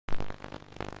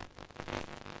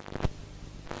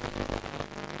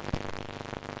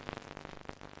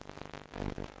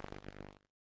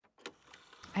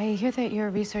I hear that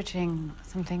you're researching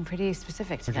something pretty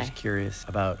specific today. I'm just curious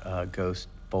about ghost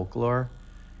folklore.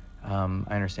 I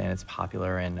understand it's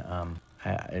popular, and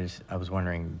I was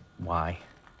wondering why.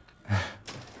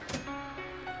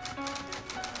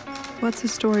 What's a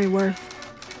story worth?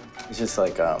 It's just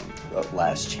like a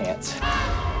last chance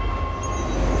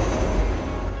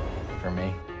for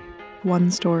me.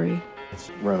 One story. It's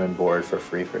room and board for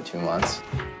free for 2 months.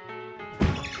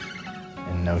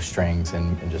 And no strings,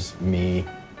 and just me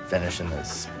finishing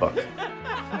this book.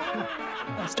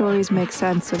 Stories make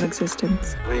sense of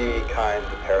existence. Three kinds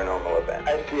of paranormal events.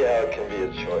 I see how it can be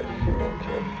a choice,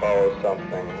 to follow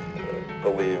something, to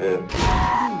believe it.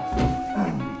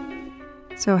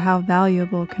 So how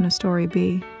valuable can a story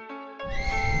be?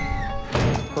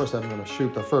 Of course, I'm going to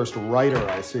shoot the first writer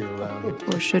I see around.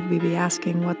 Or should we be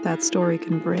asking what that story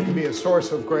can It can bring? be a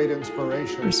source of great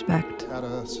inspiration. Respect, At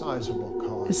a sizable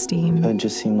cost. esteem, It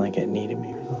just seemed like it needed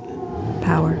me or something.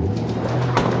 power.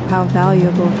 How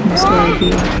valuable can a story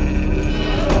be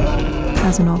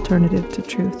as an alternative to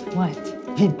truth? What?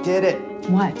 He did it.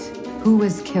 What? Who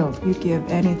was killed? You'd give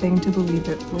anything to believe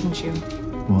it, wouldn't you?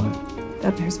 What?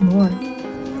 That there's more.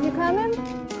 You coming?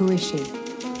 Who is she?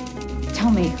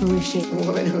 Tell me, who is she? The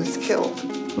woman who was killed.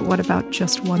 But what about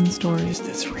just one story? Is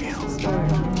this real?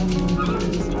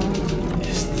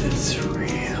 Is this real?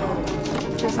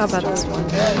 How about this one?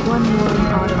 One warm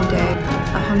autumn day,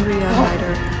 a hungry young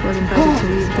writer was invited to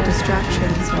leave the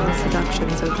distractions and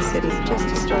seductions of the city. Just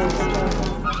a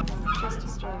story.